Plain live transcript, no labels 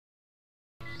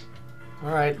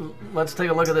All right, let's take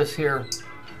a look at this here.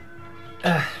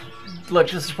 Look,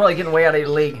 this is probably getting way out of your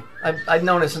league. I've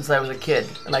known it since I was a kid,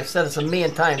 and I've said it a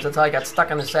million times. That's how I got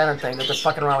stuck on the Saturn thing, that they're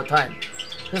fucking around with time.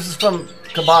 This is from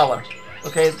Kabbalah,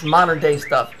 okay? It's modern day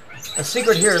stuff. A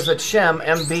secret here is that Shem,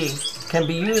 MB, can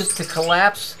be used to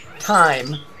collapse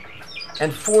time,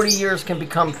 and 40 years can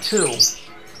become 2.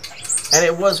 And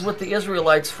it was with the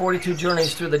Israelites 42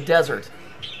 journeys through the desert.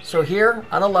 So here,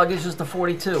 on the luggage, is the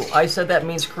 42. I said that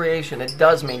means creation. It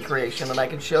does mean creation, and I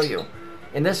can show you.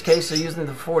 In this case, they're using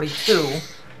the 42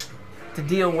 to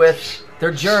deal with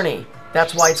their journey.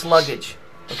 That's why it's luggage.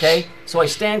 Okay? So I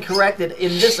stand corrected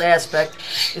in this aspect,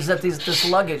 is that this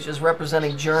luggage is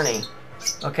representing journey.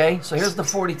 Okay? So here's the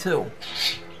 42.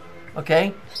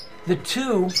 Okay? The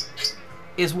 2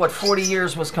 is what 40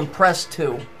 years was compressed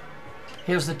to.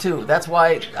 Here's the 2. That's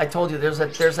why I told you there's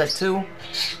that 2.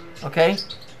 Okay?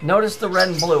 Notice the red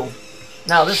and blue.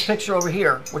 Now this picture over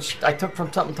here, which I took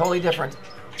from something totally different.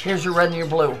 Here's your red and your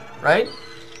blue, right?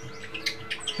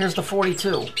 Here's the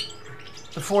 42.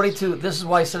 The 42, this is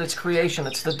why I said it's creation.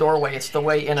 It's the doorway. It's the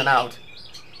way in and out.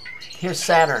 Here's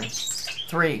Saturn,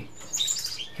 3.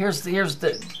 Here's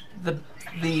the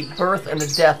birth and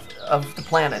the death of the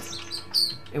planet.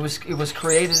 It was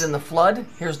created in the flood.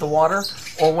 Here's the water.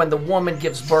 Or when the woman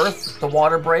gives birth, the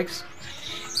water breaks.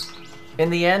 In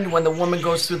the end, when the woman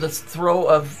goes through the throe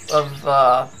of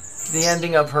the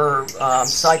ending of her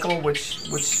cycle, which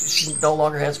she no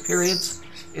longer has periods,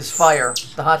 is fire,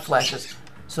 the hot flashes.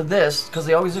 So this, because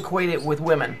they always equate it with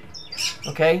women,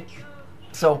 okay?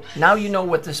 So now you know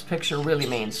what this picture really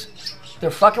means.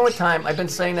 They're fucking with time. I've been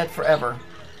saying that forever.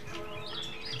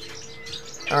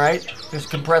 All right? They're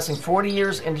compressing 40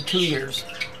 years into 2 years.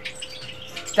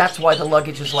 That's why the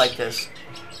luggage is like this.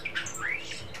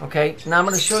 Okay? Now I'm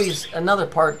going to show you another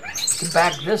part to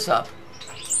back this up.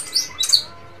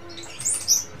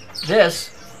 This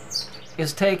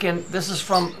is taken, this is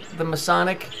from the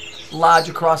Masonic Lodge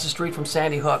across the street from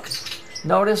Sandy Hook.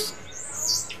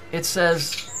 Notice it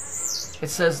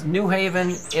says New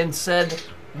Haven in said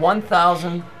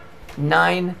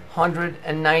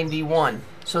 1991.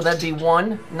 So that'd be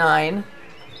 1, 9,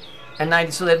 and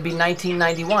 90. So that'd be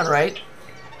 1991, right?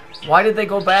 Why did they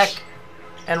go back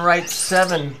and write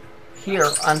 7 here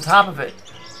on top of it?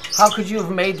 How could you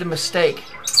have made the mistake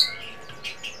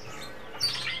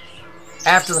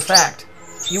after the fact?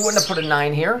 You wouldn't have put a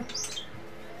 9 here.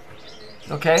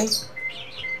 Okay?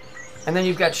 And then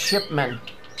you've got shipmen,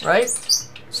 right?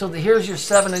 So here's your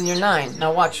 7 and your 9.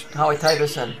 Now watch how I tie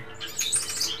this in.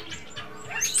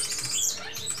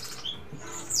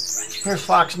 Here's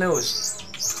Fox News.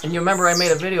 And you remember I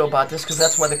made a video about this because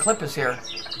that's why the clip is here.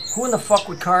 Who in the fuck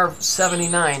would carve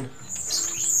 79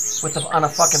 on a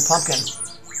fucking pumpkin?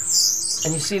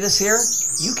 And you see this here?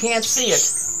 You can't see it.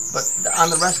 But on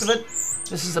the rest of it,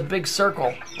 this is a big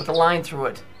circle with a line through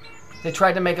it. They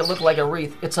tried to make it look like a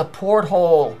wreath. It's a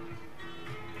porthole.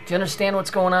 Do you understand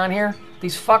what's going on here?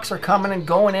 These fucks are coming and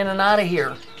going in and out of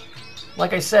here.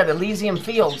 Like I said, Elysium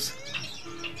Fields.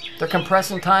 They're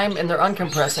compressing time and they're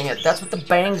uncompressing it. That's what the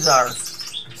bangs are.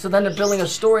 So then they're building a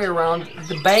story around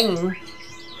the banging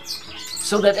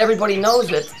so that everybody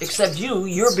knows it, except you.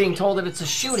 You're being told that it's a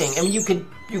shooting. I mean, you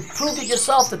proved it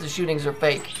yourself that the shootings are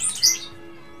fake.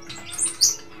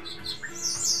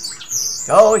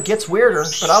 Oh, it gets weirder,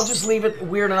 but I'll just leave it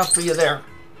weird enough for you there.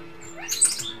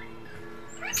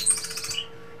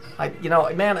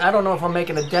 Man, I don't know if I'm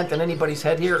making a dent in anybody's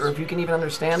head here or if you can even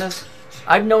understand this.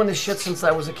 I've known this shit since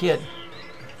I was a kid.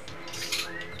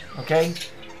 Okay?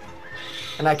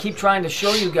 And I keep trying to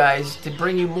show you guys to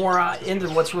bring you more into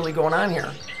what's really going on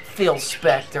here. Phil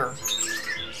Spector.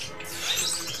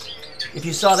 If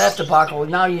you saw that debacle,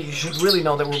 now you should really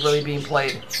know that we're really being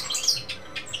played.